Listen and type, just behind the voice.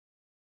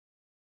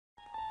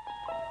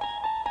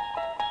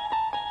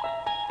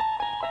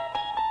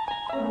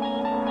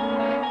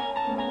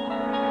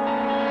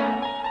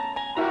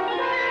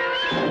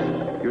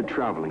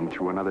traveling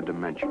through another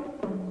dimension.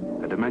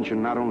 A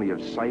dimension not only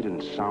of sight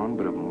and sound,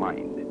 but of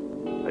mind.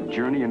 A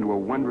journey into a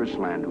wondrous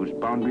land whose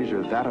boundaries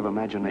are that of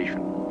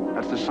imagination.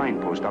 That's the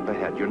signpost up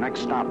ahead. Your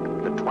next stop,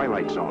 the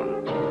Twilight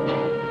Zone.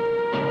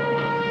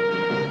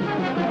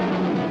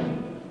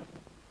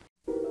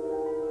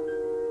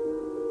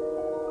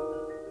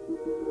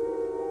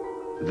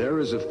 There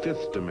is a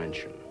fifth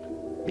dimension,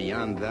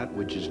 beyond that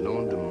which is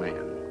known to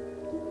man.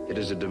 It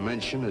is a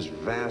dimension as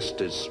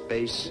vast as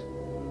space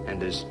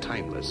and as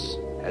timeless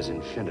as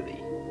infinity.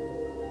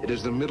 It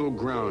is the middle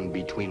ground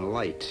between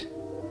light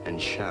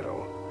and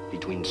shadow,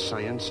 between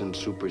science and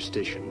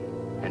superstition,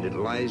 and it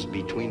lies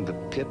between the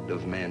pit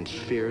of man's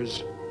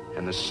fears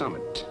and the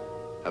summit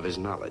of his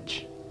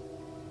knowledge.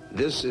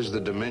 This is the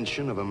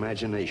dimension of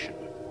imagination.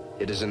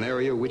 It is an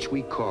area which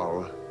we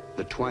call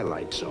the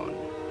Twilight Zone.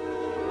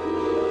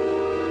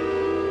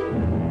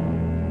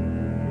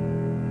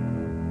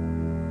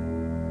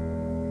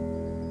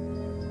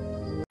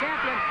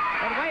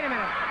 But wait a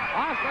minute.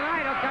 Austin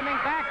Idol coming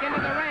back into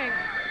the ring.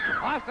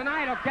 Austin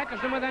Idol catches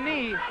him with a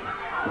knee.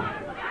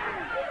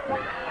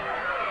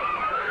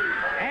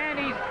 And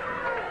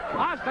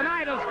Austin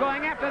Idol's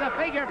going after the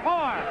figure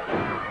four.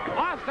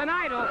 Austin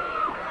Idol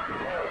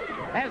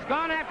has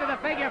gone after the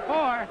figure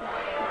four.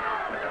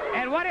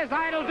 And what is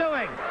Idol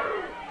doing?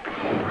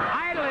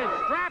 Idol is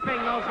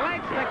strapping those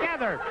legs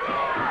together.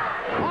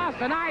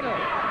 Austin Idol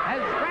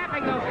is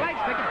strapping those legs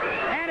together.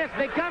 And it's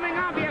becoming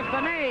obvious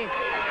to me.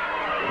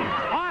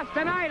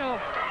 Austin Idol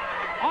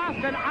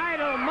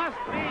must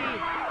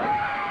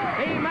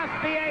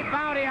be a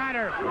bounty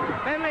hunter.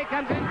 Finlay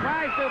comes in,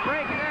 tries to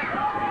break it up.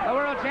 The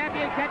world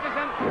champion catches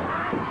him.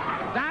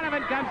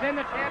 Donovan comes in,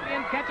 the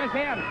champion catches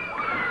him.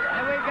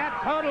 And we've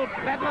got total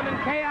bedlam and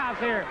chaos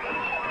here.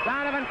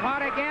 Donovan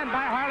caught again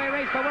by Harley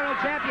Race, the world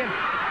champion.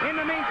 In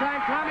the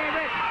meantime, Tommy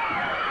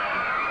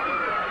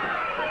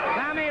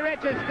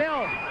Rich is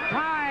still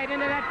tied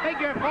into that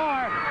figure four,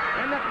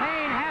 and the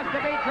pain has to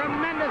be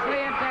tremendously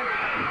intense.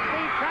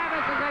 Steve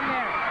Travis is in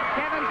there.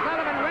 Kevin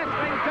Sullivan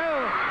wrestling too.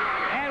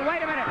 And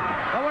wait a minute,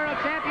 the world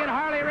champion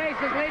Harley Race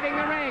is leaving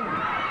the ring.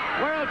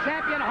 World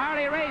champion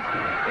Harley Race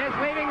is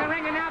leaving the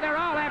ring, and now they're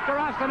all after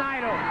Austin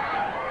Idol.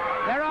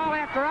 They're all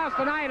after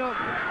Austin Idol.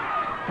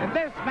 And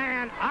this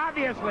man,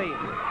 obviously,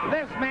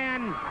 this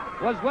man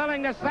was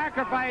willing to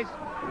sacrifice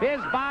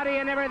his body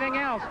and everything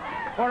else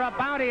for a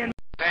bounty. And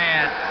 10,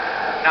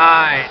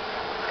 9,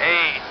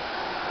 8,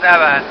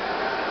 7,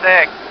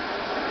 6,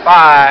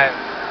 5,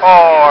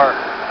 4,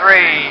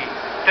 3,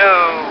 2,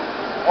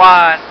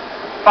 1,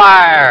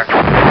 fire!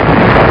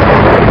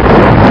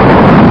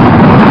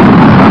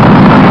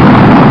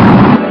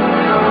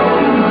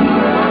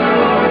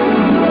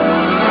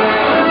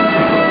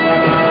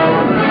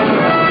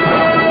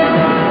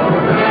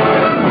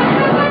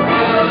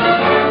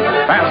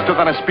 Faster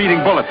than a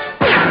speeding bullet.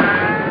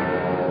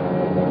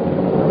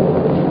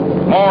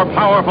 More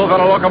powerful than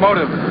a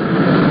locomotive.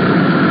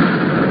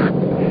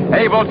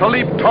 Able to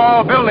leap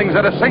tall buildings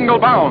at a single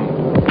bound.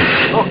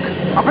 Look,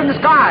 up in the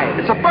sky.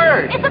 It's a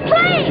bird. It's a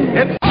plane.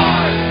 It's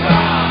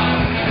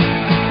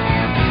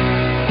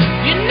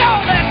You know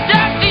that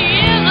Dusty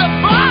is a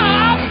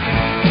blob,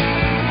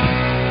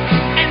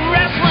 and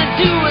wrestling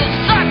too is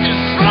such a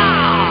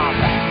slob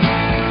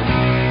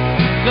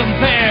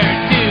compared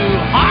to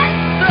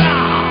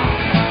Heartthrob.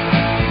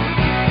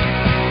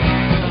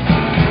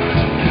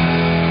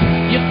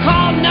 You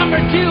called number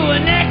 2 a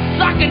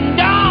neck-sucking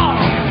dog.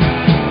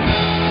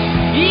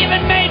 He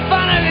even made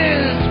fun of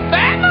his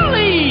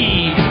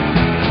family.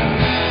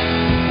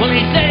 Well,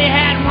 he said he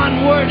had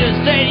one word to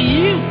say to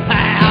you,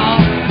 pal.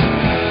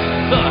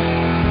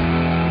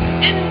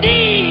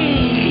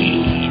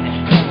 Indeed.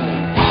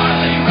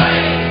 Harley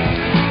Race.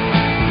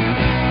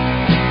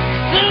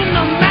 Soon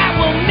the mat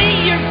will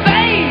meet your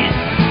face,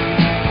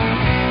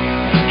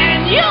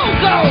 and you'll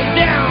go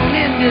down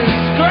in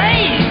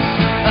disgrace.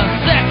 A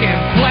second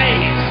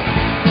place.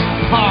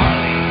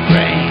 Harley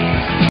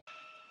Race.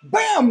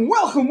 Bam!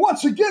 Welcome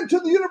once again to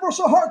the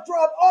Universal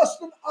Heartthrob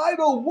Austin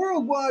Idol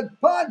Worldwide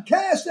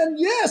Podcast. And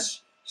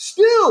yes,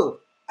 still,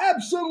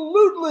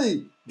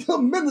 absolutely, the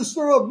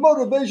Minister of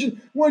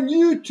Motivation. When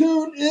you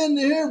tune in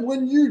here,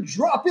 when you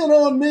drop in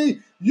on me,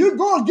 you're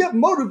going to get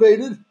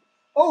motivated.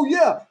 Oh,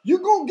 yeah, you're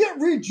going to get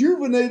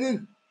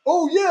rejuvenated.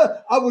 Oh,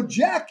 yeah, I will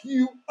jack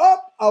you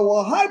up. I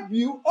will hype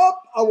you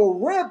up. I will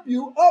ramp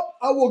you up.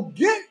 I will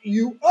get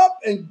you up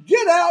and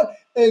get out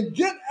and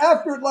get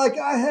after it like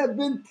I have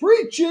been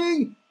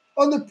preaching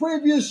on the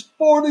previous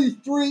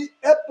 43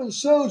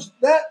 episodes.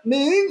 That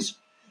means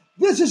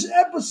this is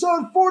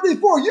episode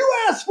 44. You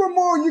asked for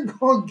more, you're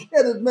going to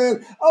get it,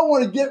 man. I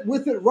want to get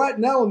with it right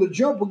now on the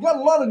jump. We got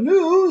a lot of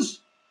news.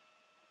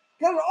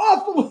 Got an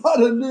awful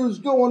lot of news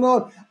going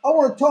on. I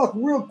want to talk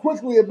real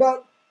quickly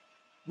about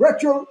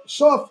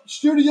RetroSoft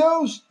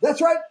Studios.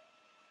 That's right.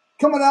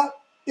 Coming out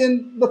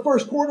in the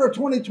first quarter of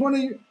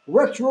 2020,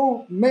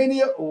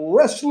 Retromania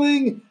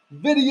Wrestling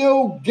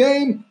video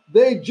game.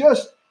 They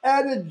just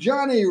added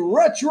Johnny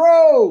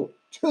Retro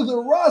to the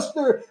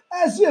roster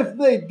as if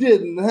they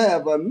didn't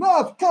have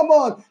enough. Come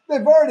on,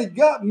 they've already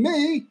got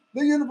me.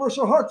 the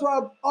Universal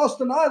Heartthrob,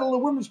 Austin Idol, the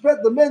Women's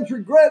Pet, the Men's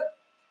Regret,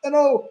 and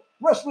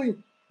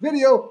wrestling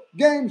video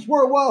games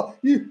worldwide.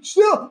 You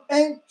still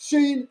ain't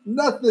seen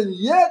nothing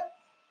yet.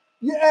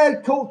 You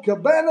add Colt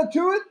Cabana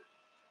to it.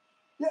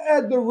 You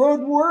add the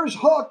Road Warriors,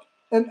 Hawk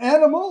and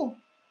Animal.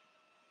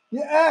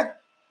 You add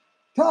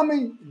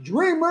Tommy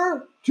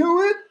Dreamer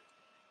to it,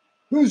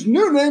 whose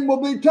new name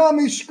will be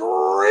Tommy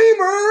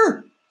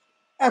Screamer,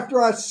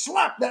 after I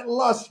slap that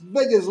Las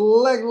Vegas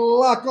leg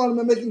lock on him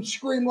and make him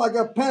scream like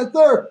a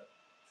panther.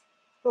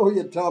 Oh,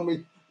 yeah,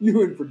 Tommy,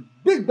 you in for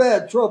big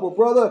bad trouble,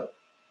 brother.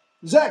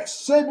 Zack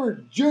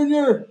Sabre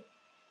Jr.,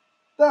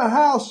 the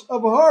House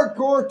of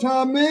Hardcore,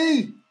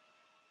 Tommy.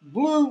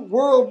 Blue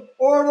World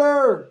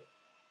Order.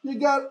 You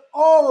got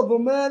all of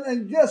them, man.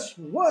 And guess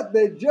what?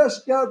 They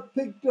just got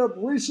picked up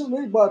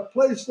recently by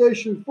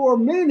PlayStation 4,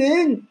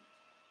 meaning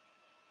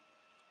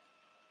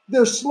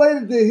they're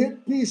slated to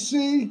hit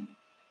PC,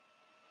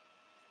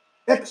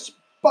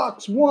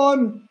 Xbox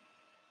One,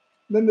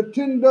 the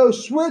Nintendo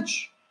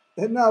Switch,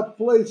 and now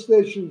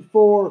PlayStation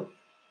 4.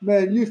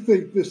 Man, you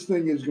think this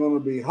thing is going to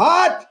be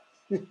hot?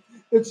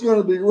 It's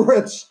going to be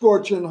red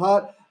scorching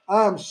hot.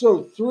 I'm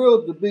so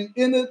thrilled to be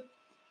in it.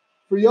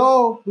 For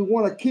y'all who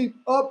want to keep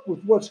up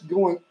with what's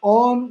going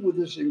on with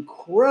this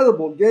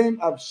incredible game,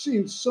 I've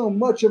seen so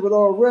much of it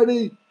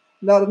already.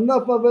 Not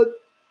enough of it,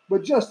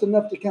 but just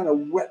enough to kind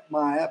of whet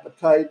my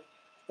appetite.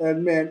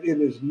 And man,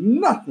 it is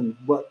nothing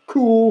but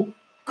cool,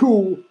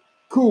 cool,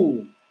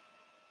 cool.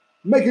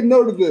 Make a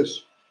note of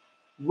this.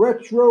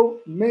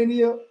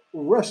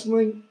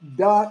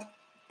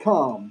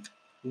 RetroManiaWrestling.com.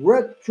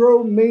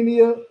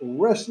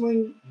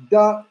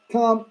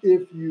 RetroManiaWrestling.com.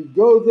 If you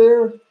go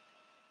there,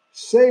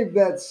 save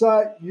that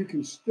site, you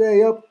can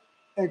stay up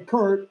and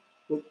current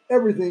with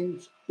everything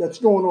that's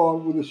going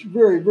on with this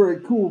very, very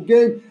cool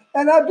game.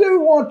 And I do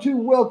want to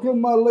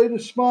welcome my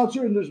latest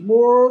sponsor, and there's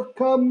more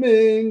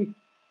coming.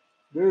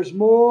 There's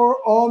more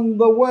on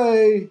the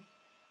way.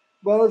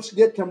 But let's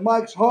get to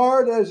Mike's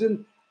Hard, as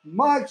in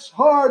Mike's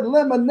Hard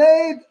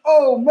Lemonade.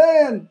 Oh,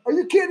 man, are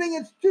you kidding?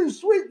 It's too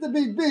sweet to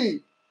be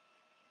beat.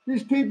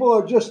 These people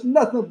are just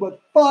nothing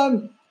but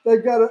fun.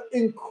 They've got an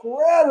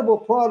incredible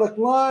product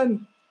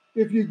line.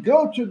 If you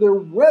go to their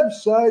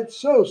website,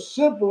 so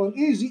simple and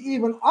easy,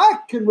 even I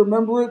can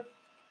remember it,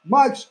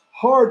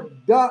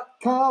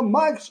 mikeshard.com,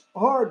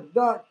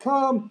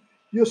 mikeshard.com.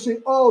 You'll see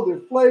all their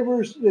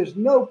flavors. There's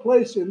no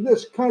place in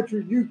this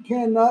country you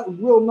cannot and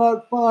will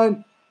not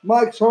find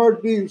Mike's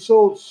Hard being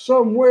sold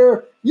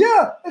somewhere.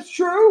 Yeah, it's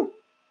true.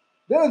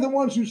 They're the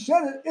ones who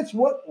said it. It's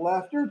what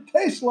laughter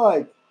tastes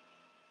like.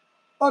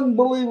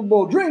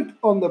 Unbelievable. Drink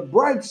on the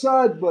bright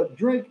side, but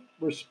drink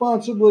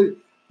responsibly.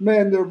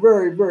 Man, they're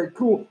very, very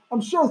cool.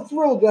 I'm so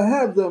thrilled to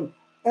have them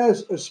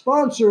as a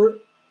sponsor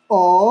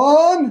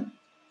on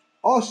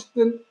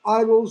Austin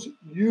Idol's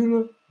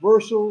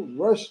Universal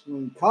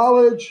Wrestling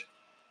College.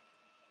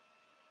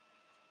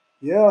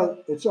 Yeah,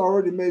 it's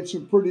already made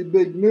some pretty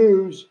big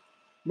news.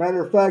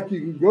 Matter of fact,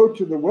 you can go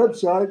to the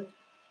website,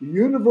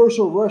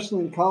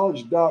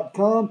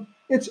 universalwrestlingcollege.com.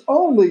 It's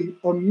only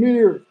a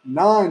mere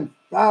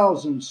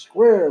 9,000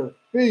 square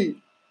feet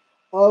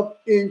of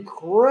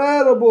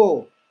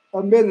incredible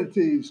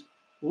amenities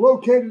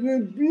located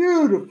in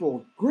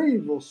beautiful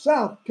Greenville,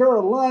 South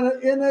Carolina,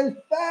 in a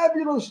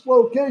fabulous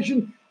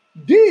location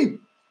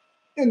deep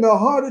in the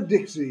heart of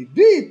Dixie,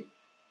 deep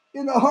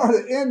in the heart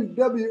of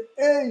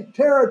NWA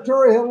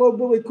territory. Hello,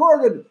 Billy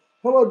Corgan.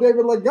 Hello,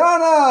 David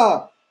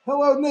Lagana.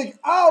 Hello, Nick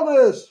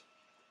Aldis.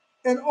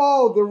 And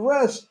all the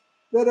rest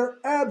that are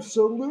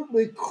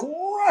absolutely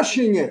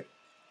crushing it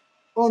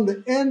on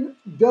the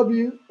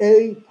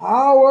NWA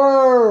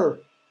Power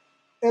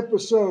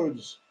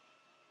episodes.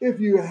 If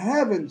you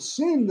haven't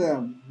seen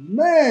them,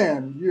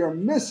 man, you're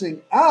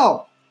missing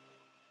out.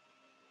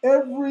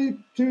 Every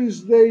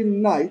Tuesday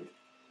night,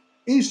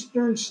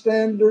 Eastern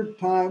Standard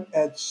Time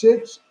at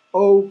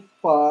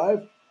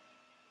 6:05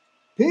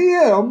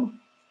 p.m.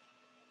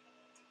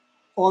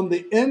 on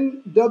the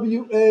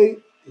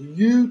NWA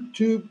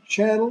YouTube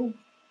channel,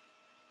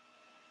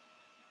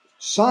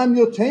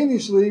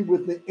 simultaneously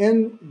with the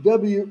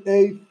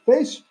NWA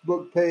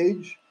Facebook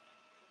page,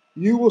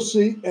 you will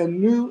see a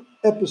new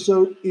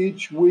episode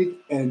each week,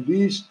 and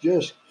these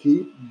just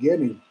keep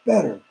getting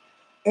better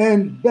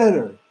and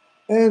better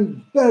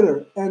and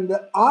better. And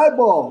the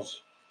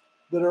eyeballs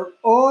that are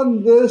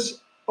on this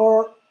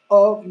are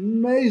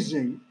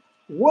amazing.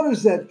 What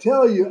does that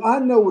tell you? I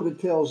know what it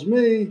tells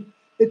me.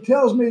 It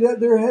tells me that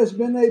there has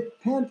been a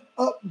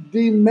pent-up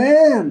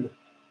demand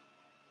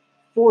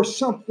for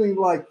something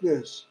like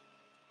this,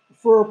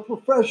 for a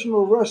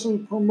professional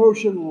wrestling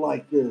promotion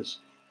like this.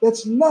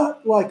 That's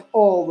not like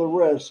all the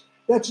rest.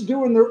 That's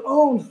doing their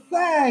own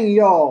thing,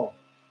 y'all.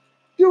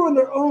 Doing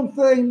their own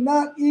thing,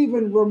 not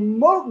even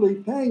remotely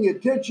paying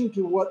attention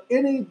to what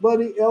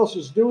anybody else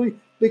is doing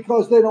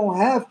because they don't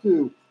have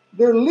to.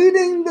 They're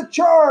leading the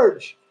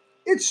charge.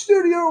 It's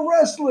Studio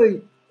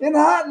Wrestling in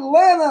hot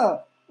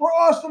Atlanta, where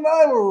Austin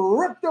Idol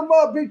ripped them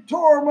up. He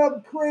tore them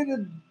up,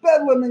 created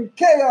bedlam and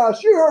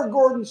chaos. You heard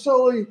Gordon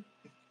Sully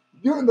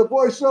doing the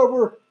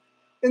voiceover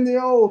in the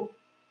old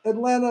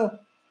Atlanta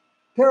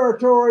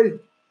territory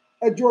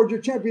at Georgia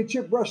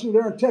Championship Wrestling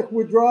there in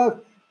Techwood Drive.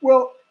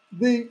 Well,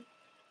 the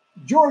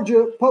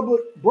Georgia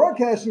Public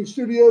Broadcasting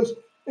Studios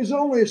is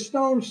only a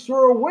stone's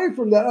throw away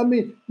from that. I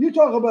mean, you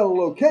talk about a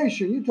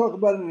location, you talk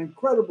about an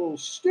incredible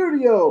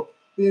studio.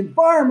 The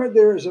environment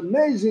there is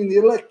amazing. The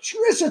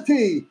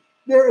electricity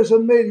there is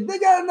amazing. They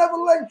got enough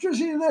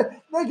electricity there,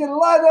 they can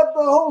light up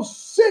the whole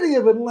city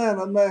of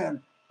Atlanta,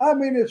 man. I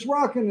mean, it's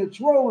rocking,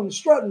 it's rolling,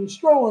 strutting,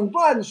 strolling,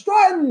 gliding,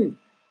 striding.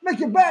 Make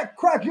your back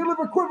crack, your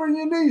liver quiver, and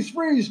your knees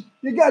freeze.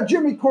 You got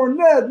Jimmy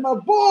Cornette, my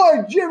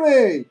boy,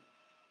 Jimmy.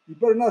 You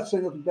better not say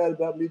nothing bad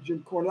about me,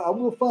 Jim Cornette. I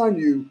will find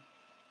you.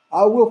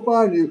 I will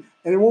find you,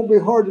 and it won't be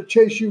hard to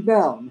chase you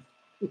down.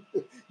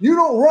 You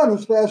don't run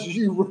as fast as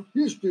you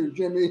used to,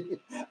 Jimmy.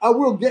 I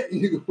will get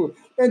you.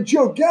 And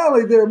Joe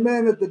Galley there,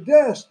 man, at the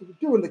desk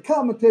doing the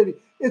commentating.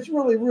 It's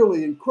really,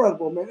 really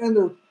incredible, man. And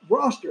their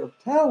roster of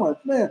talent,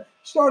 man,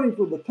 starting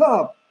from the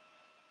top.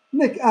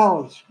 Nick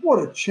Aldis, what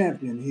a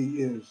champion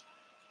he is.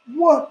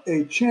 What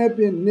a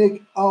champion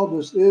Nick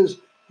Aldis is.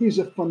 He's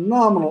a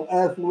phenomenal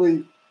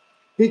athlete.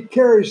 He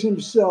carries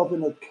himself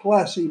in a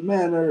classy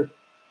manner.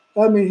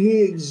 I mean,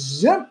 he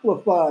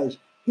exemplifies,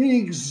 he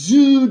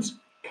exudes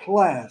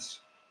class.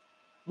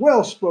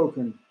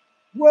 Well-spoken,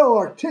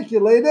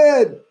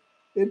 well-articulated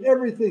in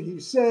everything he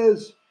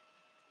says.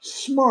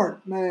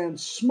 Smart, man,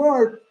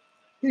 smart.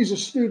 He's a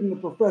student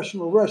of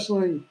professional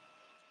wrestling.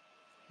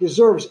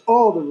 Deserves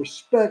all the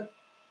respect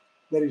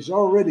that he's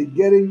already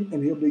getting,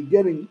 and he'll be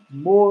getting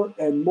more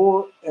and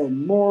more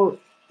and more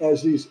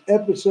as these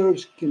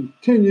episodes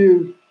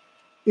continue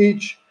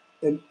each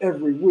and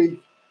every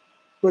week.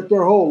 But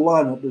their whole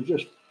lineup is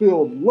just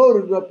filled,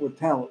 loaded up with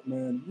talent,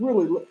 man.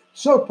 Really,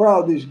 so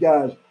proud of these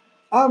guys.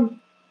 I'm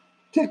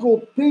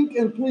tickled pink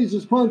and pleased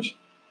as punch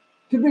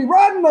to be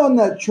riding on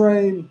that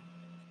train.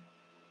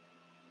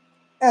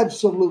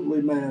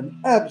 Absolutely, man.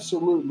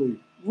 Absolutely.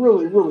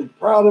 Really, really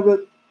proud of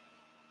it.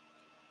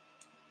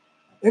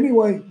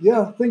 Anyway,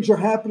 yeah, things are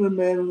happening,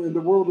 man, in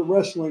the world of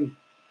wrestling.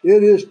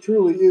 It is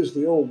truly is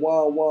the old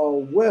wild,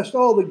 wild west.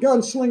 All the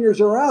gunslingers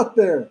are out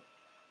there.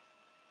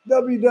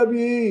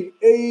 WWE,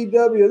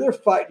 AEW, they're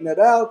fighting it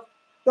out.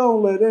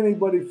 Don't let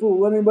anybody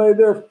fool anybody.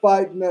 They're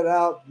fighting it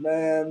out,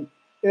 man.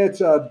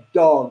 It's a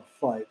dog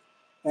fight.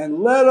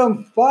 And let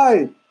them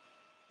fight.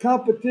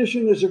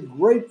 Competition is a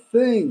great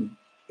thing.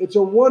 It's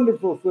a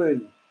wonderful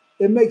thing.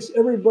 It makes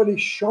everybody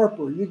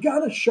sharper. You got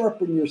to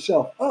sharpen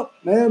yourself up,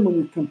 man, when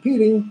you're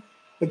competing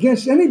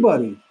against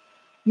anybody.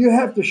 You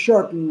have to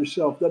sharpen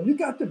yourself up. You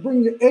got to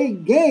bring your A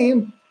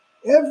game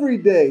every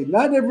day,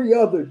 not every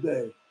other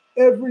day.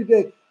 Every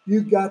day.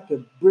 You got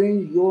to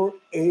bring your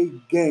A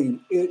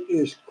game. It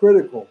is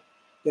critical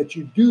that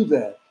you do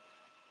that.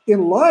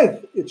 In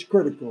life, it's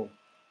critical.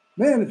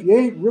 Man, if you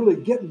ain't really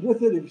getting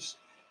with it,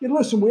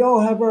 listen, we all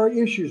have our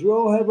issues. We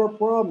all have our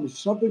problems.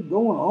 Something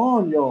going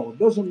on, y'all. It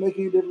doesn't make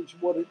any difference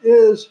what it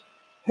is.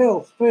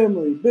 Health,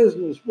 family,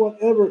 business,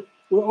 whatever.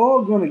 We're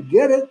all going to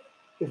get it.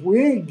 If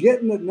we ain't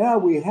getting it now,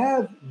 we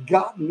have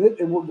gotten it,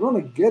 and we're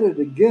going to get it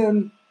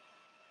again.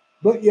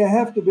 But you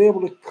have to be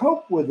able to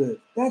cope with it.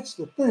 That's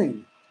the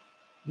thing.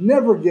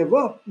 Never give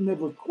up,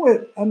 never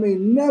quit. I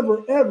mean,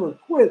 never, ever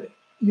quit.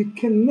 You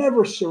can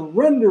never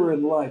surrender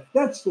in life.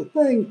 That's the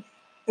thing.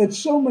 And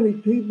so many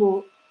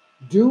people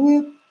do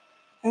it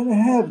and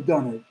have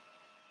done it.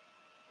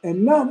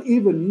 And not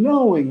even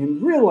knowing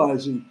and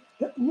realizing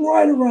that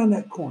right around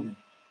that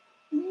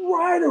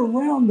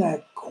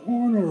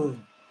corner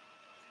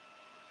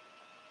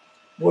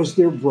was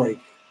their break,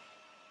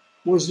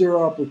 was their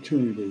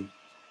opportunity,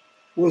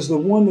 was the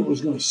one that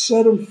was going to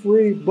set them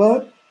free,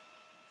 but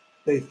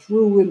they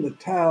threw in the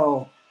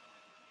towel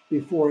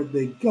before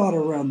they got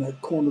around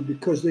that corner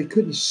because they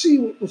couldn't see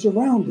what was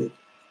around it.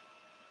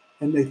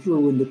 And they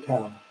threw in the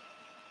towel.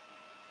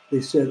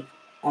 They said,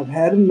 I've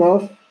had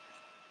enough.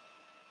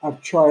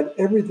 I've tried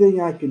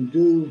everything I can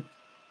do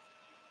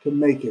to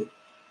make it.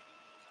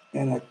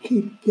 And I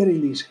keep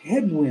getting these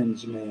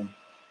headwinds, man.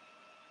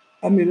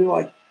 I mean, they're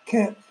like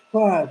Cat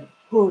 5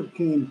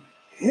 hurricane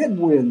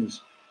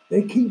headwinds.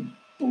 They keep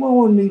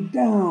blowing me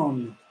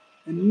down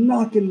and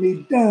knocking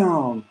me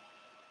down.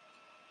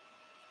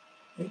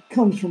 It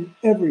comes from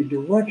every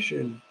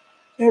direction,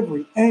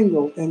 every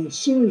angle. And as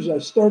soon as I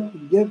start to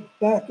get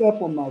back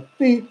up on my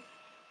feet,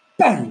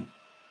 bang,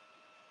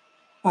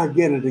 I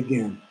get it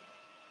again.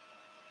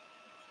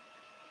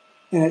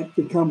 And it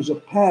becomes a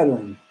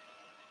pattern.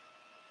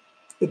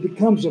 It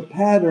becomes a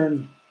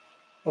pattern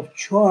of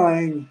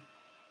trying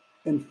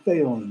and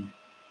failing.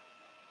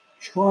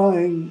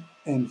 Trying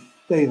and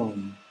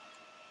failing.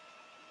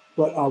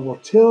 But I will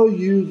tell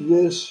you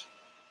this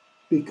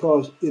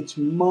because it's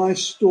my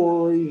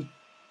story,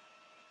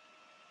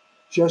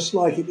 just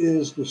like it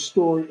is the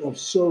story of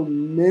so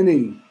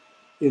many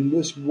in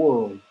this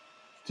world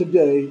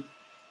today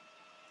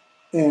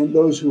and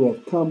those who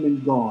have come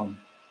and gone.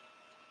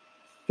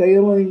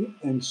 Failing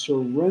and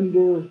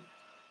surrender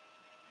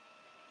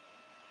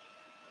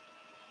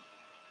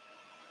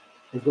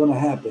are going to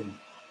happen.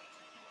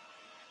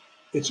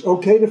 It's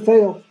okay to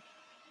fail.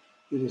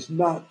 It is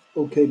not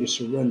okay to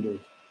surrender.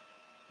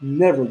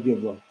 Never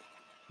give up.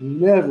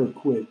 Never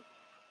quit.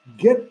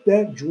 Get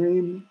that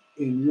dream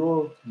in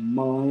your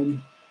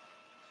mind.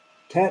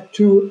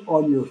 Tattoo it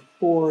on your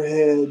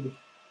forehead.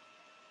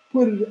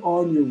 Put it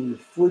on your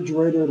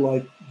refrigerator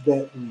like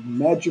that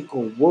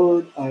magical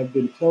word I've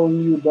been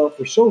telling you about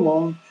for so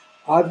long.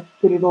 I've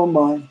put it on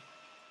mine.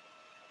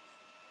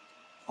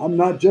 I'm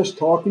not just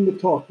talking the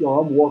talk,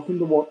 y'all. I'm walking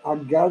the walk. I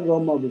got it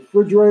on my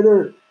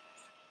refrigerator.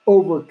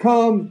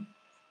 Overcome.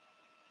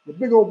 The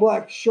big old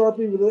black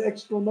Sharpie with an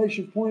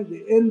exclamation point at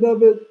the end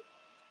of it.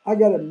 I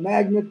got it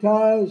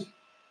magnetized.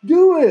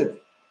 Do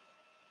it.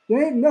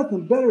 There ain't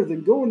nothing better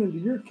than going into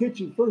your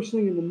kitchen first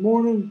thing in the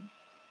morning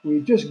when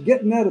you're just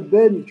getting out of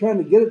bed and you're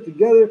trying to get it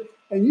together,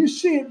 and you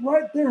see it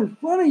right there in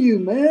front of you,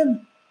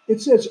 man.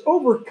 It says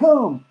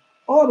overcome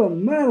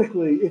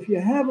automatically. If you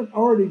haven't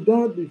already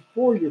done it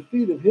before your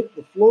feet have hit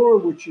the floor,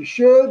 which you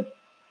should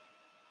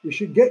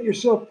get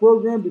yourself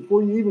programmed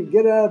before you even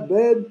get out of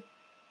bed.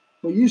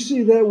 But you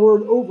see that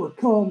word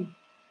overcome,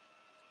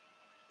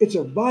 it's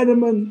a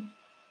vitamin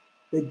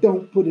they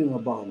don't put in a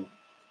bottle.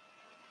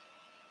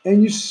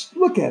 And you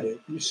look at it,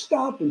 you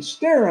stop and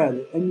stare at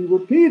it, and you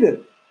repeat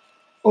it.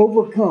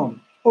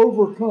 Overcome,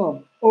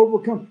 overcome,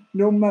 overcome.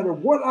 No matter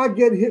what I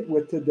get hit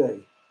with today,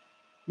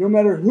 no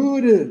matter who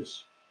it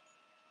is,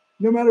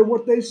 no matter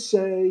what they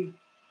say,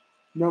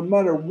 no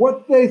matter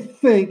what they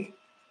think,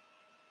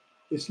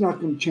 it's not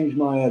going to change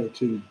my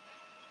attitude.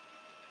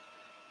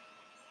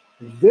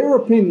 Their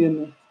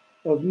opinion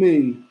of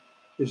me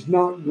is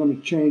not going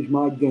to change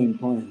my game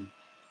plan.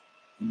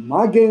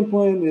 My game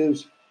plan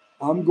is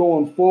I'm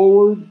going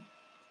forward,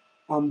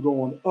 I'm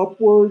going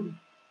upward,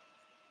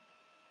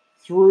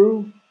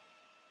 through,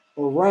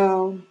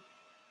 around,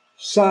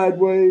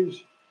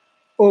 sideways,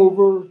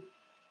 over,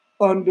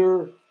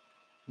 under,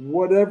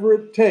 whatever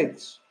it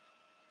takes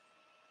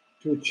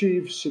to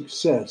achieve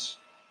success.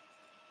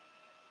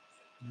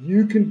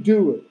 You can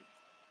do it.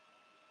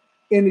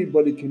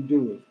 Anybody can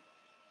do it.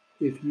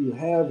 If you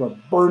have a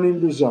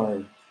burning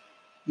desire,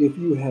 if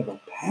you have a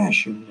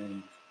passion,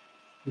 man,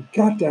 you've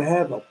got to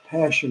have a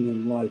passion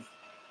in life.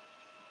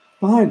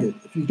 Find it.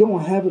 If you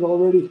don't have it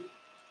already,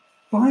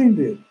 find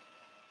it.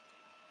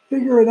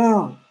 Figure it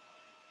out.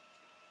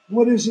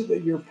 What is it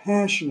that you're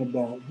passionate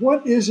about?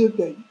 What is it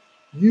that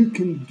you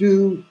can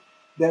do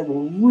that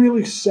will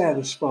really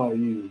satisfy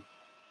you,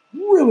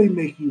 really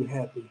make you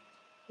happy?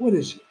 What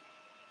is it?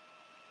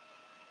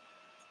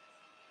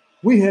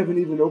 We haven't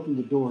even opened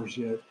the doors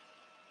yet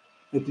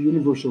at the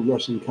Universal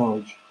Wrestling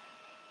College.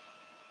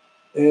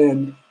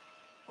 And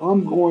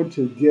I'm going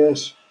to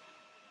guess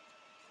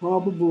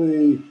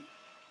probably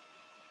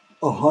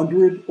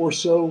 100 or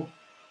so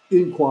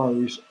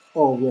inquiries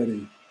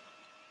already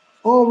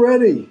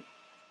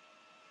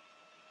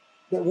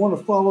that want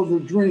to follow their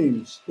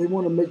dreams. They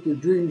want to make their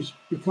dreams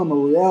become a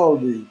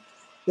reality.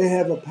 They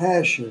have a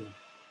passion.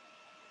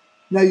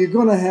 Now you're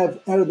going to have,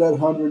 out of that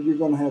 100, you're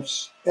going to have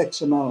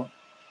X amount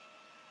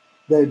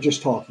that are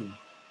just talking.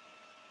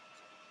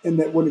 And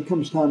that when it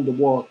comes time to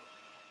walk,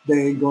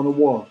 they ain't going to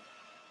walk.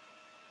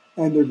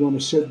 And they're going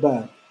to sit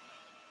back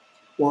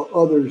while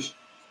others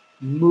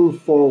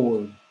move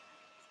forward.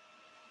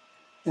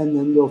 And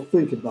then they'll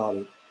think about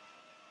it.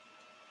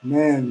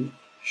 Man,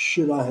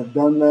 should I have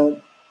done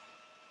that?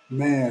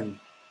 Man,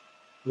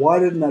 why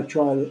didn't I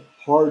try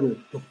harder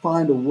to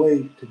find a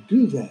way to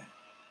do that?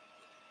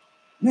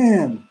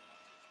 Man,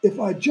 if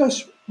I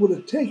just would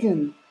have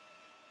taken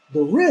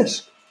the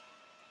risk,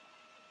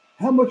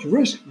 how much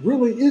risk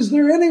really is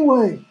there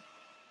anyway?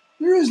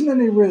 There isn't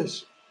any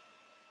risk.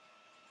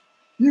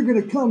 You're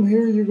going to come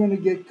here, you're going to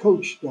get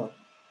coached up.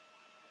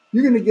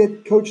 You're going to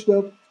get coached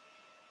up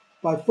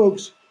by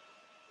folks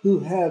who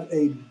have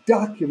a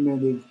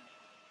documented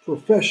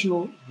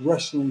professional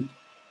wrestling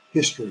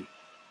history.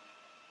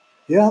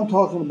 Yeah, I'm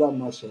talking about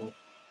myself.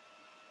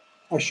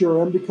 I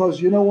sure am,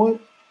 because you know what?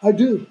 I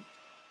do.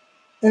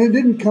 And it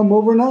didn't come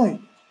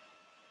overnight.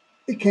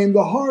 It came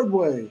the hard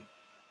way.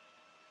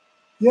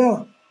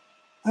 Yeah,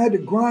 I had to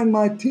grind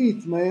my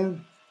teeth,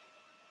 man.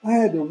 I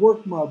had to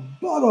work my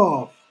butt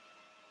off.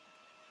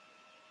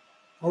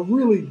 I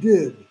really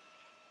did.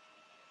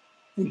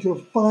 Until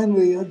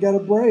finally I got a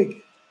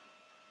break.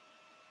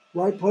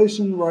 Right place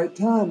and right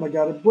time, I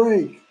got a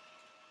break.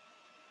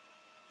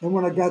 And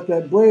when I got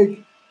that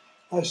break,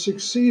 I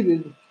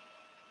succeeded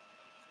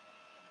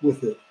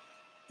with it.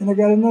 And I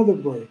got another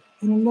break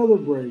and another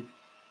break.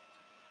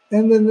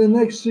 And then the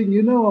next thing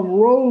you know, I'm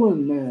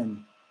rolling,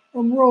 man.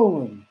 I'm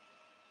rolling.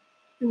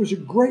 It was a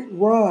great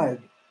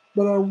ride,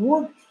 but I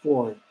worked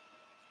for it.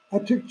 I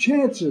took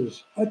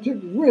chances. I took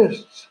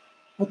risks.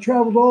 I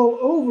traveled all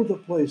over the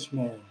place,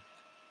 man.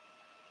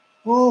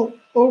 All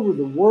over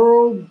the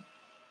world.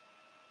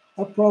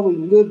 I probably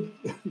lived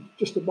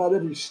just about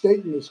every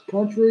state in this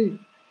country,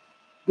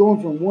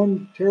 going from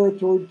one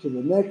territory to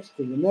the next,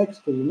 to the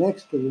next, to the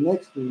next, to the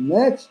next, to the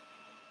next.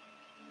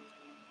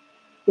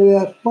 But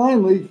I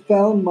finally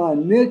found my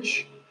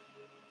niche,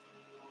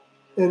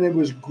 and it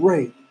was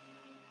great.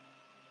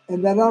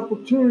 And that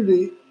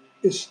opportunity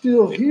is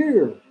still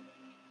here.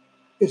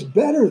 It's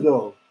better,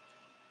 though,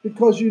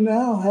 because you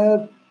now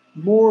have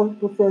more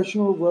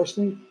professional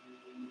wrestling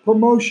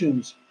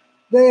promotions.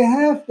 They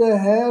have to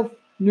have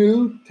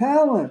new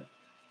talent.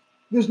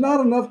 There's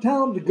not enough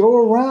talent to go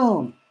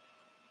around.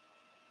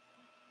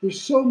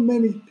 There's so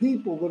many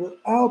people that are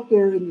out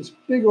there in this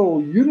big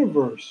old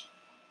universe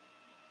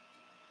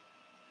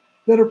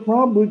that are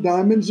probably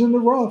diamonds in the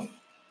rough.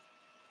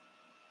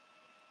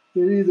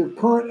 They're either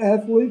current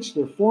athletes,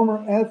 they're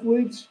former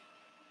athletes,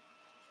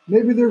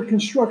 maybe they're a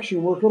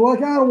construction worker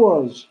like I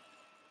was,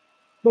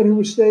 but who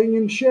was staying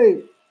in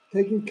shape,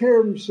 taking care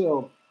of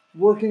himself,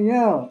 working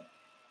out,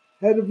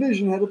 had a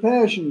vision, had a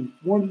passion,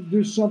 wanted to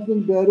do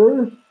something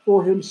better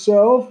for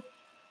himself.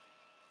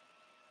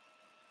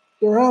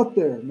 They're out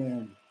there,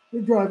 man.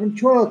 They're driving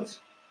trucks.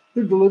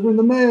 They're delivering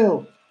the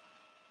mail.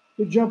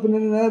 They're jumping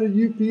in and out of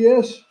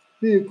UPS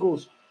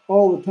vehicles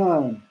all the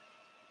time.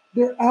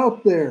 They're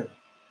out there.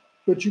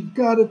 But you've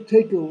got to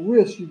take a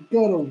risk. You've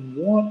got to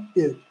want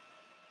it.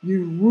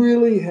 You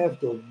really have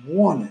to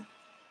want it.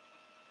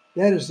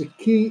 That is the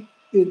key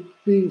in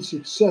being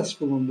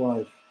successful in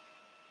life.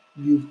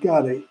 You've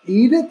got to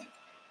eat it.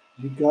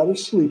 You've got to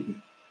sleep it.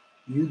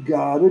 You've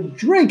got to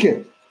drink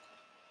it.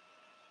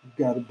 You've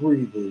got to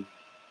breathe it.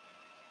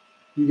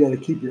 You got to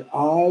keep your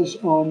eyes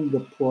on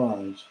the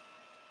prize.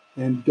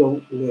 And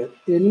don't let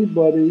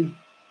anybody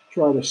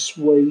try to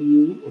sway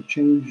you or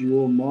change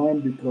your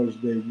mind because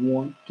they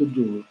want to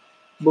do it.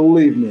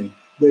 Believe me,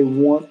 they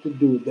want to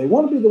do it. They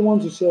want to be the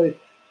ones that say,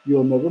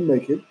 you'll never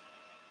make it.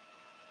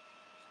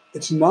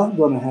 It's not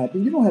going to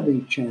happen. You don't have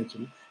any chance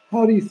of it.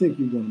 How do you think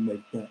you're going to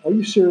make that? Are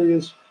you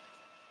serious?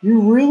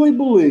 You really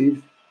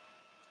believe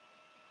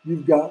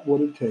you've got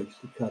what it takes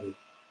to cut it?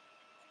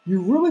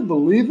 You really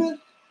believe it?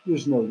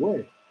 There's no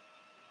way.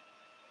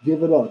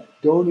 Give it up.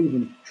 Don't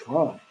even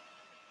try.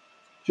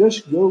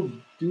 Just go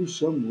do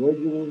some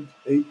regular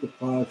 8 to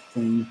 5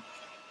 thing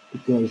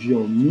because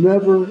you'll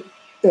never,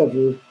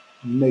 ever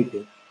make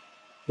it.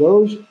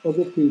 Those are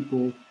the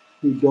people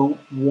who don't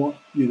want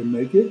you to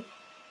make it.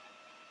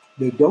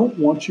 They don't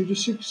want you to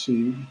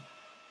succeed.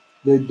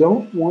 They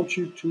don't want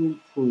you to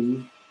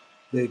improve.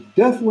 They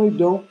definitely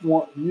don't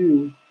want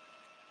you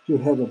to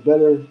have a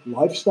better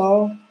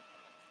lifestyle,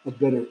 a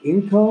better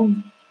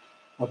income,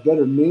 a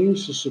better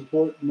means to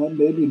support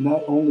maybe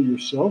not only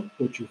yourself,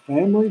 but your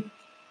family.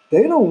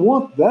 They don't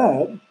want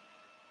that.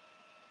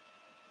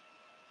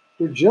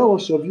 They're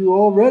jealous of you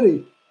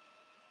already.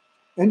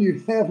 And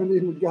you haven't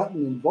even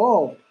gotten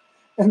involved.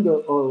 And they're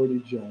already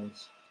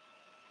jealous.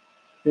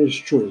 It's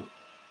true.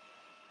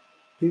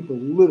 People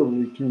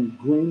literally turn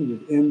green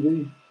with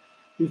envy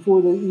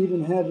before they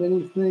even have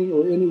anything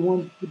or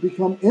anyone to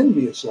become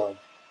envious of.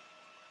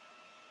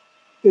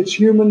 It's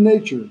human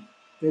nature,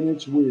 and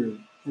it's weird.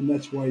 And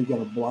that's why you got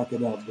to block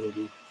it out,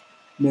 baby.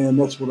 Man,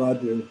 that's what I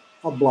do.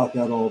 I block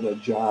out all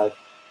that jive.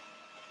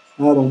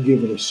 I don't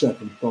give it a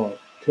second thought.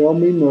 Tell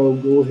me no,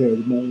 go ahead,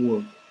 it won't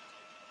work.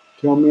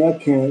 Tell me I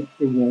can't,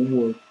 it won't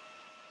work.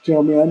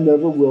 Tell me I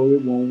never will,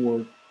 it won't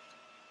work.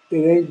 It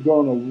ain't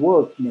gonna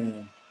work,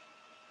 man.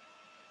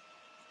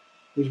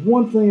 There's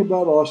one thing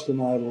about Austin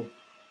Idol,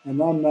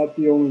 and I'm not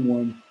the only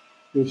one.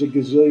 There's a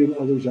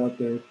gazillion others out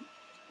there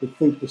that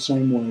think the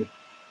same way.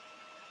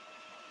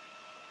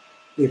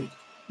 If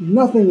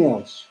nothing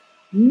else,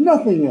 when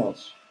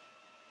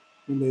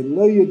they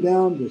lay you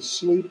down to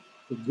sleep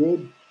for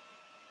good,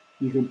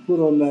 you can put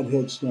on that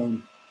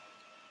headstone.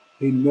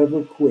 He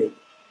never quit.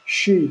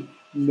 She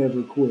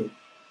never quit.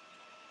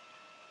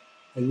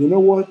 And you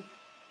know what?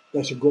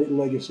 That's a great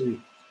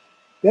legacy.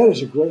 That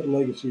is a great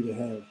legacy to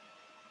have.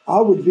 I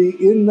would be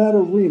in that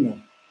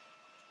arena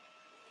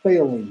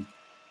failing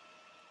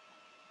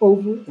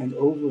over and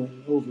over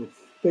and over,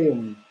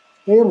 failing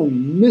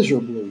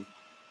miserably,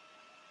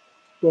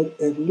 but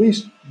at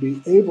least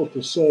be able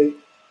to say,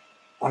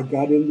 I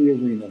got in the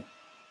arena.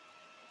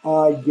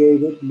 I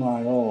gave it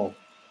my all.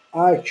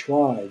 I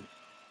tried.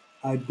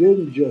 I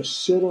didn't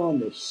just sit on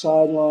the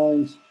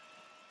sidelines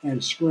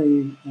and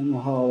scream and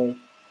holler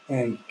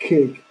and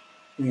kick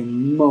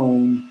and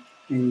moan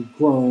and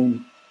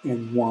groan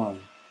and whine.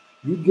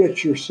 You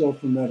get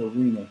yourself in that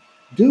arena.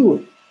 Do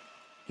it.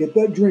 Get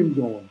that dream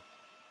going.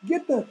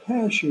 Get that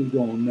passion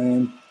going,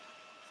 man.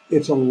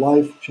 It's a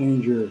life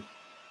changer.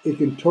 It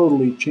can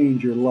totally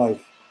change your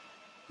life.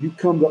 You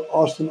come to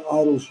Austin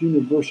Idol's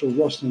Universal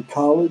Wrestling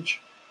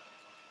College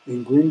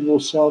in Greenville,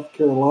 South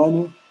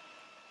Carolina,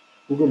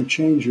 we're going to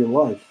change your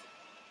life.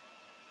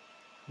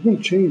 We're going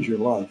to change your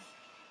life.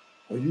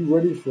 Are you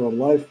ready for a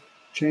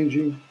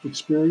life-changing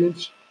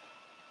experience?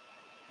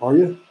 Are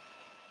you?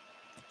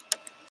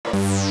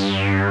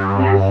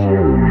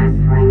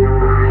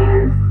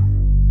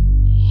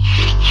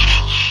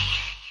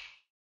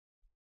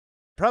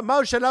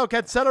 Promotional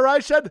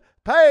consideration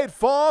paid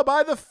for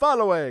by the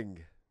following.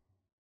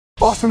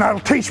 Austin Idol,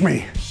 teach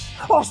me.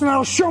 Austin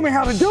Idol, show me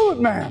how to do it,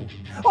 man.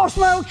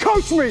 Austin Idol,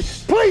 coach me.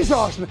 Please,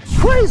 Austin.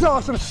 Please,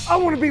 Austin. I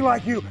want to be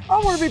like you. I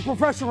want to be a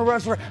professional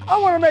wrestler. I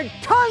want to make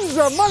tons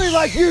of money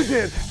like you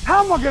did.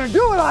 How am I going to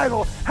do it,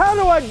 Idol? How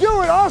do I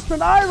do it,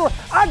 Austin Idol?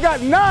 I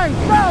got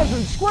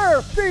 9,000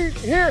 square feet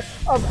here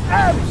of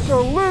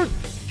absolute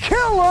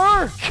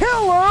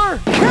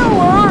killer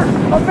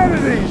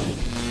amenities.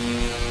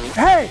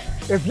 Hey,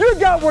 if you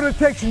got what it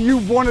takes and you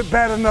want it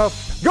bad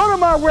enough, go to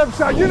my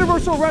website,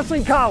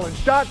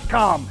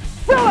 universalwrestlingcollege.com.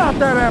 Fill out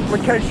that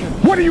application.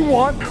 What do you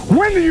want?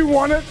 When do you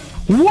want it?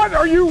 What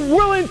are you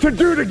willing to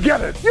do to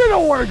get it? You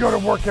don't want to go to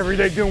work every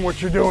day doing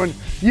what you're doing.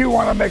 You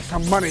want to make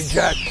some money,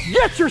 Jack.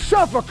 Get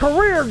yourself a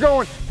career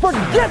going.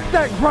 Forget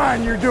that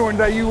grind you're doing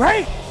that you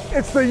hate.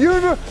 It's the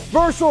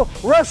Universal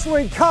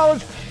Wrestling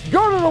College.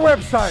 Go to the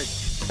website.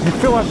 You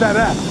fill out that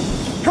app.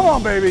 Come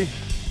on, baby.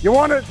 You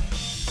want it?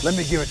 Let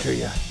me give it to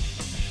you.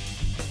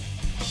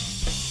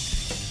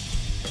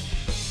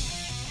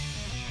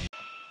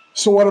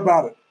 So what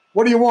about it?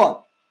 What do you want?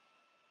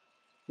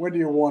 When do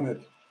you want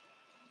it?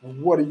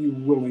 And what are you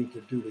willing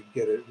to do to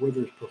get it,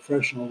 whether it's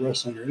professional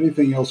wrestling or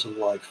anything else in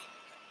life?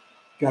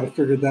 Got to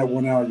figure that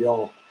one out,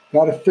 y'all.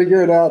 Got to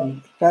figure it out,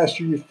 and the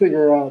faster you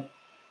figure out,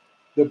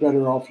 the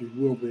better off you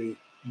will be.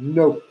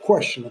 No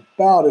question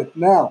about it.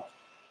 Now,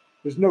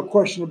 there's no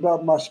question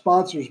about my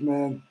sponsors,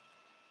 man.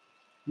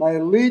 My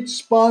elite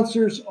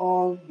sponsors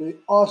on the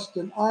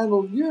Austin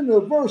Idol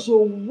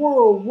Universal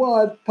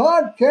Worldwide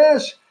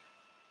Podcast.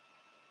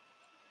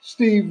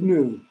 Steve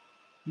New,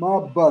 my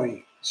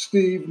buddy,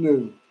 Steve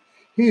New.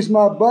 He's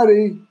my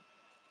buddy,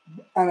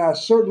 and I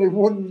certainly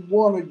wouldn't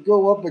want to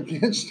go up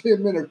against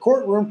him in a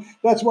courtroom.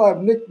 That's why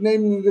I've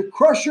nicknamed him the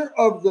Crusher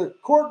of the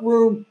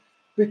Courtroom,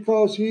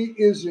 because he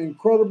is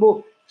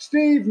incredible.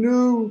 Steve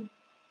New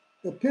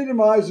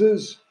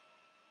epitomizes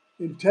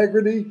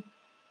integrity.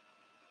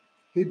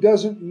 He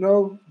doesn't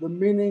know the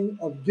meaning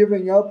of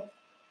giving up,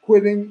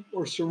 quitting,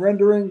 or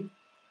surrendering.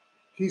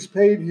 He's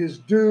paid his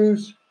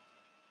dues.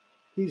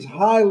 He's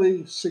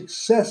highly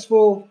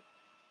successful.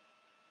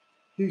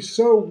 He's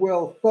so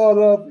well thought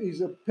of.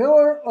 He's a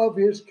pillar of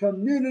his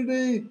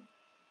community.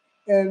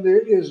 And there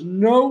is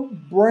no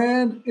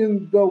brand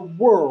in the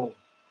world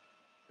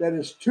that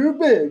is too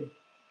big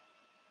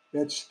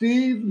that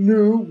Steve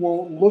New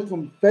won't look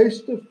him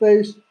face to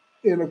face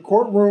in a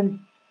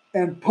courtroom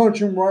and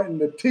punch him right in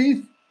the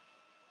teeth,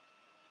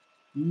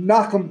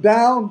 knock him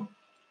down,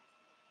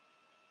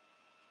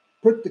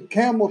 put the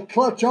camel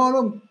clutch on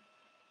him,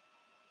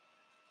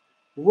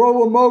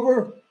 roll him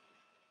over,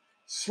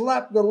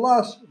 slap the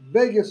Las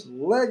Vegas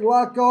leg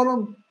lock on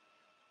him,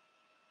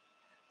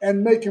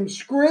 and make him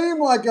scream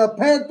like a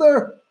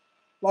panther,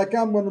 like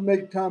I'm going to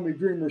make Tommy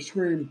Dreamer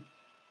scream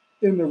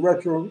in the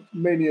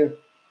Retromania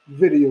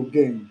video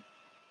game.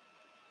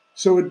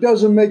 So it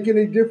doesn't make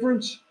any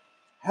difference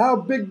how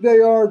big they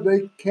are,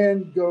 they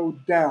can go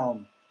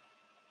down.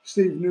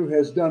 Steve New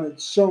has done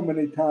it so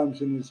many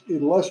times in his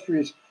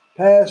illustrious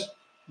past.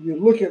 You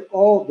look at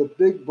all the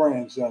big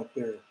brands out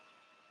there.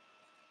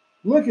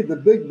 Look at the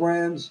big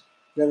brands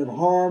that have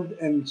harmed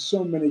and in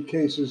so many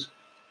cases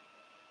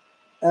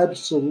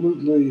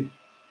absolutely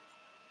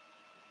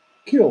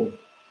killed.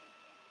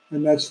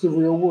 And that's the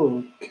real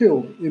word,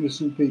 killed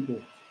innocent people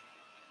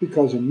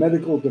because of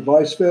medical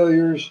device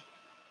failures,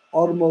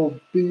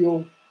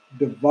 automobile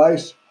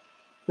device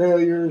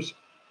failures,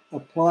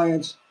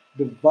 appliance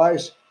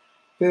device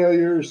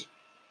failures.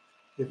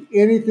 If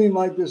anything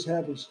like this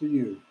happens to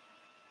you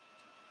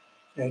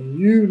and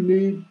you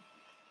need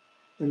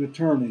an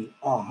attorney,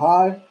 a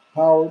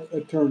high-powered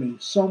attorney,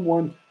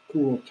 someone who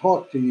will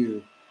talk to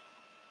you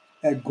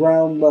at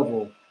ground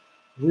level,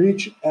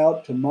 reach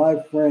out to my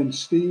friend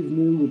Steve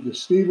New with the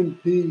Stephen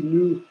P.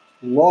 New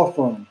Law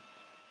Firm.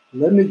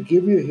 Let me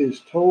give you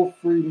his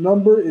toll-free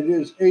number. It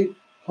is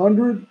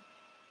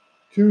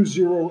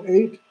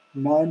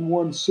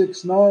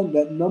 800-208-9169.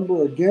 That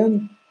number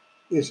again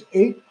is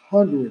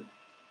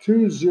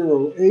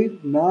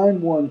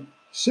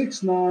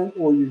 800-208-9169,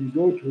 or you can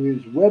go to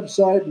his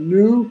website,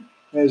 New,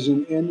 as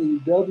in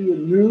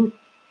N-E-W,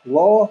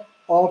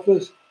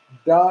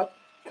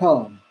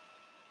 newlawoffice.com.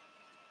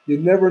 You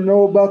never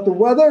know about the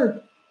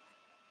weather,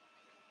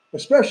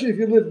 especially if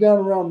you live down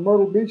around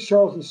Myrtle Beach,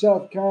 Charleston,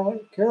 South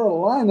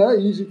Carolina,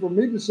 easy for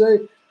me to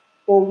say,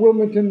 or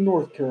Wilmington,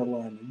 North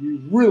Carolina.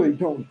 You really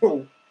don't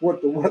know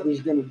what the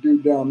weather's going to do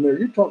down there.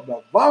 You talk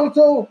about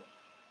volatile,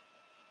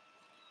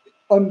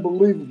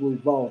 unbelievably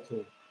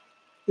volatile.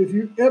 If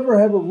you ever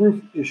have a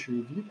roof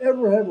issue, if you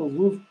ever have a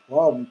roof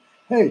problem,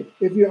 hey,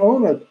 if you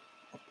own an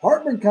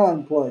apartment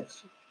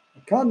complex,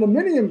 a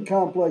condominium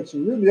complex,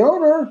 and you're the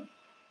owner,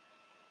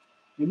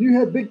 and you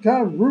have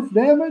big-time roof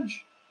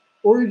damage,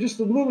 or you're just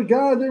a little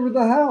guy there with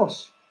a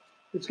house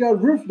that's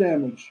got roof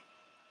damage,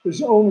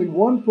 there's only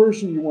one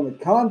person you want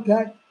to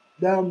contact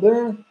down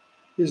there.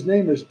 His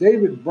name is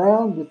David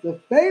Brown with the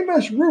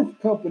famous roof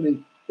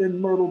company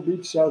in Myrtle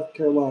Beach, South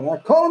Carolina. I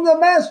call him the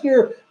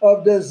master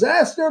of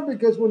disaster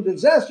because when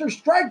disaster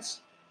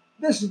strikes,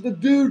 this is the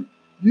dude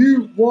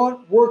you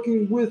want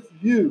working with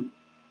you.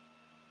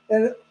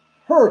 And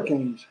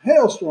hurricanes,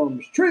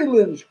 hailstorms, tree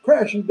limbs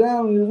crashing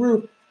down on your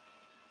roof,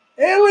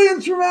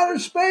 aliens from outer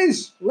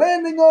space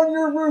landing on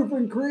your roof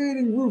and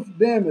creating roof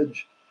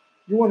damage.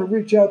 You want to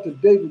reach out to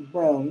David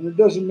Brown, and it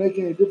doesn't make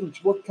any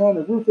difference what kind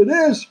of roof it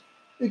is.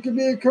 It could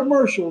be a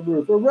commercial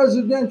roof, a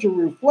residential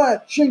roof,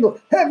 flat, shingle,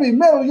 heavy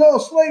metal, y'all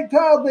slate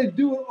tile. They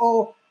do it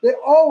all They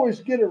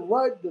always get it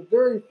right the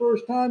very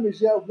first time.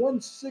 He's got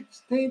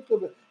 1/16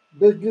 of a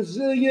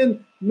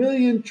gazillion,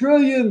 million,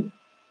 trillion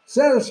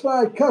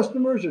satisfied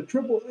customers, a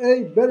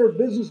AAA Better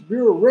Business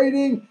Bureau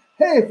rating.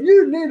 Hey, if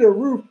you need a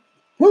roof,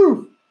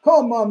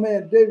 call my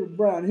man David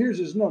Brown. Here's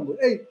his number,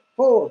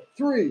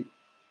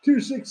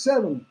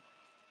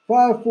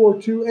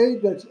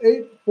 843-267-5428. That's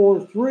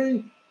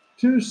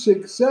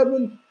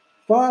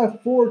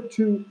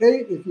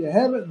 843-267-5428. If you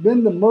haven't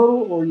been to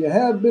Myrtle, or you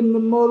have been to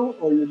Myrtle,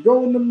 or you're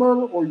going to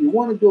Myrtle, or you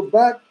want to go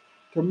back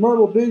to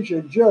Myrtle Beach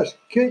and just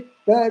kick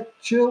back,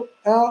 chill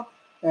out,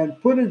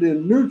 and put it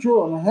in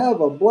neutral and have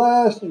a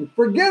blast and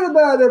forget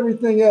about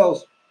everything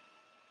else,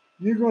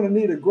 you're going to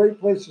need a great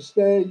place to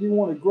stay. You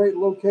want a great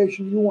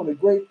location. You want a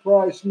great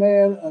price,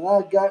 man. And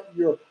I got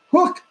your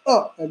hook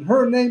up. And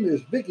her name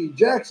is Vicki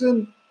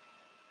Jackson.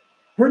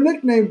 Her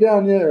nickname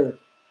down there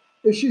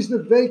is she's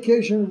the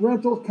vacation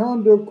rental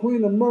condo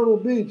queen of Myrtle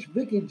Beach.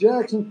 Vicki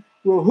Jackson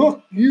will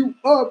hook you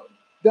up,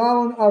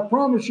 darling. I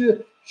promise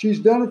you, she's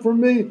done it for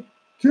me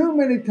too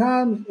many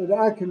times that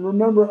I can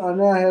remember,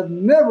 and I have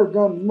never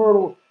gone to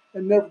Myrtle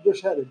and never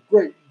just had a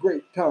great,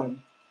 great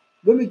time.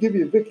 Let me give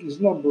you Vicki's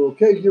number,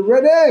 okay? You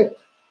ready?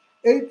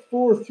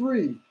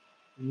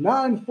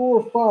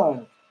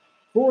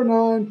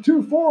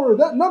 843-945-4924.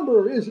 That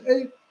number is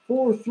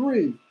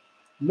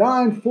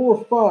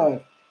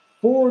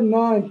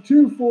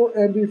 843-945-4924.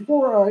 And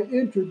before I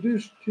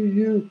introduce to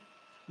you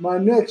my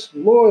next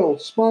loyal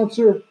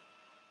sponsor,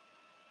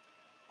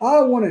 I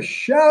want to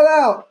shout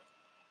out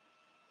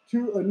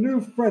to a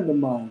new friend of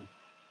mine.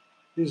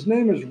 His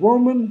name is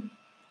Roman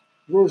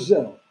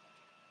Roselle.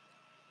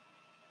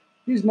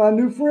 He's my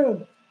new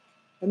friend,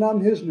 and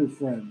I'm his new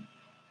friend.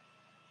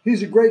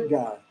 He's a great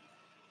guy.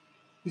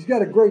 He's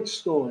got a great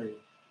story.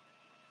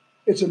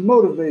 It's a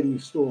motivating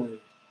story.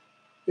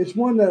 It's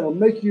one that'll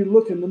make you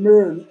look in the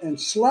mirror and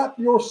slap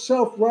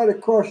yourself right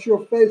across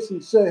your face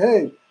and say,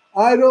 hey,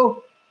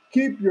 idol,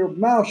 keep your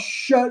mouth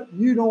shut.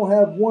 You don't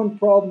have one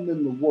problem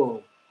in the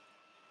world.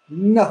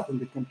 Nothing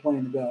to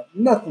complain about.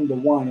 Nothing to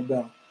whine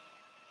about.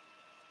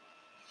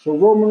 So,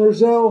 Roman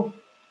Roselle,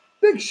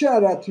 big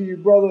shout out to you,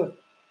 brother.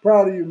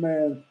 Proud of you,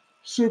 man.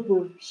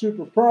 Super,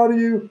 super proud of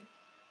you.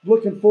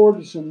 Looking forward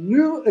to some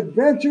new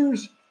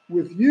adventures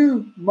with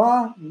you,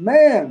 my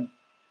man.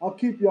 I'll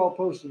keep y'all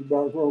posted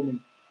about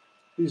Roman.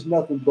 He's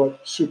nothing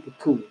but super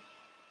cool.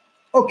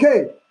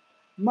 Okay,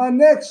 my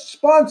next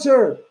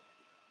sponsor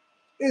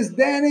is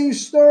Danny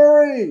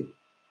Story.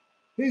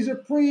 He's a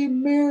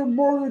premier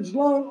mortgage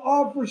loan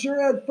officer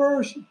at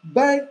First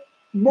Bank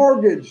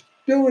Mortgage,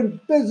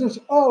 doing business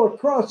all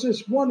across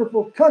this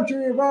wonderful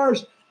country of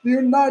ours, the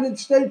United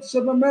States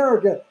of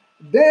America.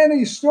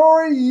 Danny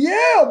Story,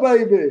 yeah,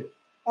 baby.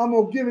 I'm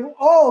going to give him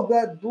all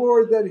that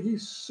glory that he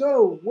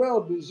so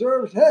well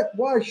deserves. Heck,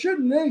 why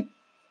shouldn't he?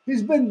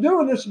 He's been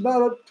doing this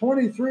about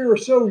 23 or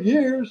so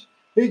years.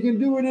 He can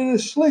do it in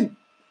his sleep.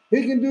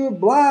 He can do it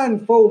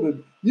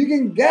blindfolded. You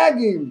can gag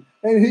him,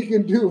 and he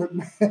can do it,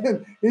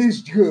 man.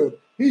 He's good.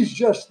 He's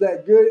just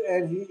that good,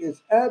 and he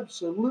is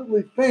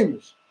absolutely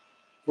famous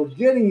for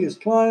getting his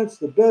clients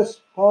the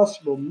best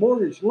possible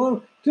mortgage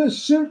loan to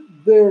suit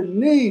their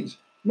needs.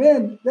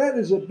 Man, that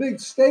is a big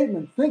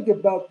statement. Think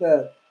about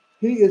that.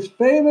 He is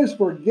famous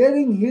for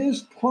getting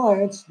his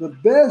clients the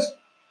best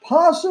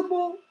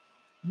possible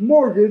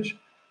mortgage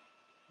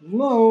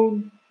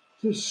loan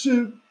to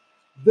suit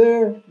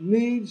their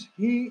needs.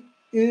 He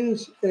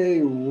is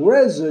a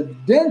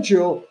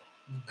residential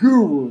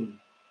guru.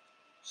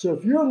 So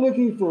if you're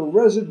looking for a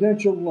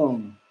residential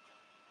loan,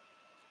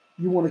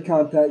 you want to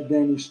contact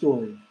Danny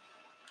Story.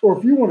 Or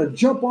if you want to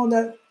jump on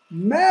that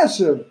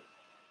massive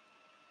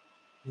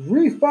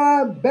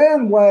refi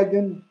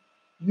bandwagon,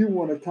 you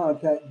want to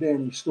contact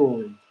Danny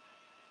Story.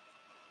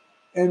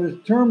 And in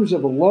terms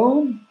of a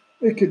loan,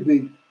 it could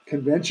be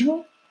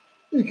conventional,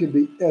 it could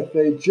be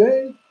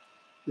FHA,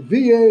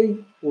 VA,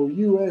 or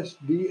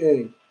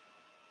USDA.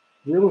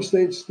 Real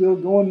estate's still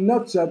going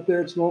nuts out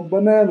there. It's going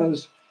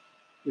bananas.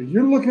 If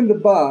you're looking to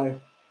buy,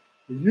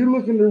 if you're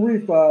looking to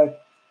refi,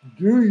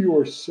 do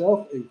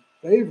yourself a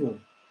favor.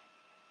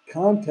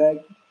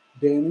 Contact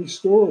Danny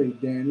Story,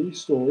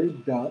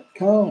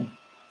 DannyStory.com.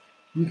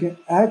 You can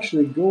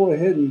actually go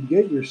ahead and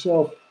get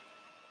yourself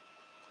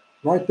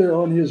right there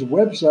on his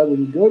website.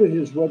 When you go to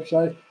his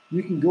website,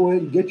 you can go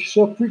ahead and get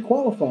yourself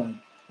pre-qualified.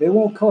 It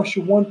won't cost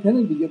you one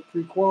penny to get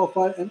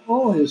pre-qualified, and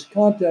all his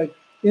contact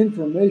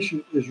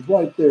information is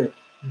right there.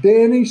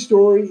 Danny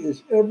Story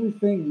is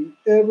everything you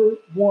ever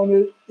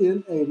wanted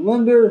in a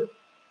lender.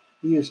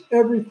 He is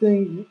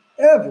everything you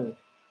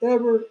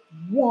ever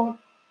want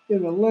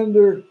in a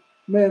lender.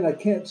 Man, I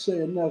can't say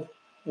enough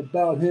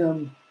about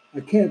him. I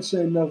can't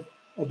say enough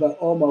about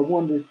all my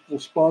wonderful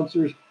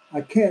sponsors.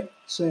 I can't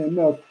say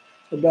enough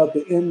about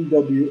the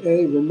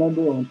NWA.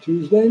 Remember, on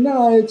Tuesday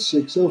night,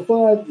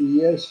 6:05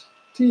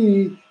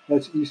 EST,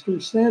 that's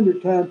Eastern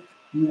Standard Time,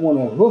 you want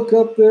to hook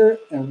up there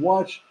and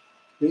watch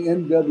the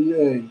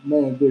NWA.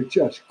 Man, they're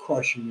just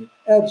crushing it.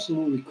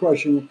 Absolutely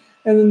crushing it.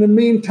 And in the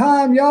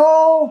meantime,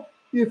 y'all,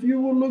 if you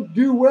will look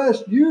due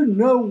west, you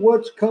know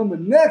what's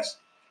coming next.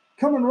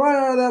 coming right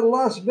out of that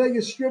Las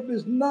Vegas Strip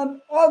is none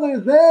other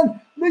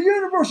than the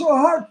universal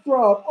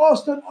heartthrob,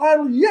 Austin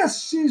Idol.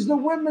 Yes, he's the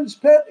women's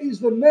pet. He's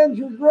the men's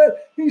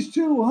regret. He's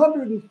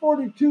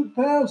 242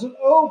 pounds. And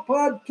oh,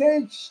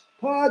 podcast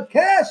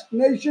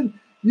nation,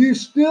 you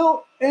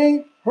still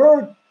ain't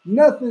heard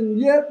nothing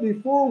yet.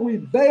 Before we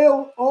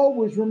bail,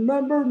 always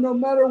remember, no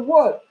matter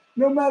what,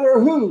 no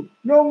matter who,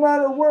 no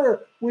matter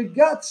where, we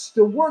got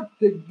to work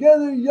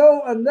together,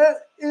 yo. And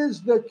that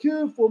is the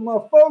cue for my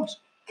folks.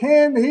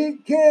 Can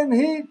Heat. Kick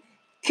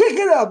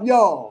it up,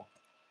 y'all.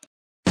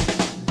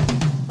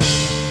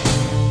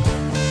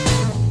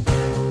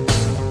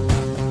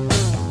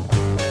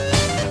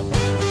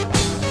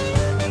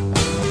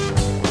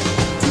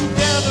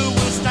 Together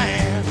we'll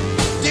stand,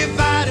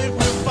 divided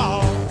we'll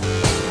fall.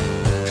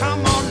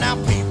 Come on now,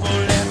 people,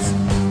 let's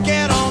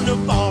get on the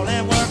ball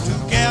and work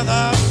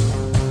together.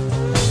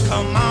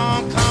 Come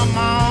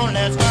on,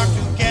 let's work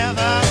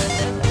together.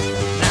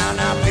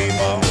 Now,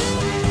 people,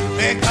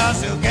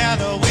 because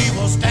together we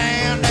will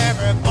stand,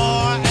 every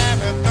boy,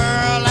 every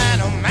girl,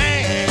 and a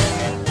man.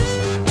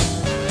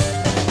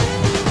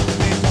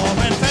 Before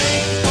when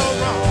things go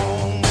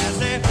wrong, as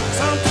they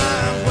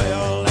sometimes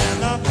will,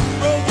 and the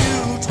road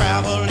you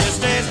travel, it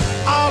stays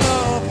all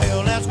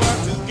uphill. Let's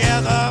work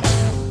together.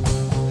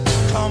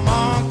 Come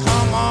on,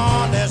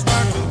 let's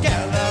work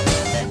together.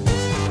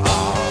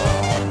 Oh,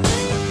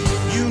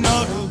 you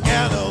know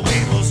together we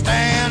will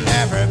stand,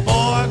 every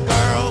boy,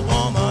 girl,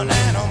 woman,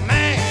 and a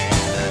man.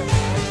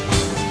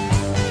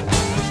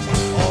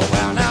 Oh,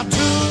 well, now 2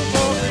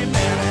 or 3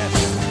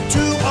 minutes, 2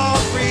 or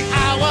 3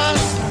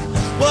 hours,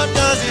 what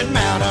does it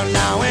matter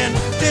now in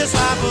this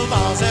life of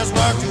ours? Let's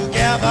work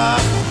together.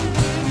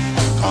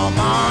 Come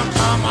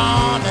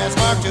on, let's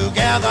work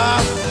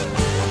together.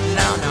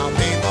 Now,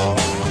 people,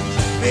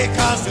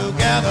 because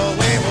together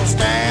we will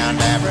stand,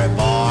 every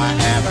boy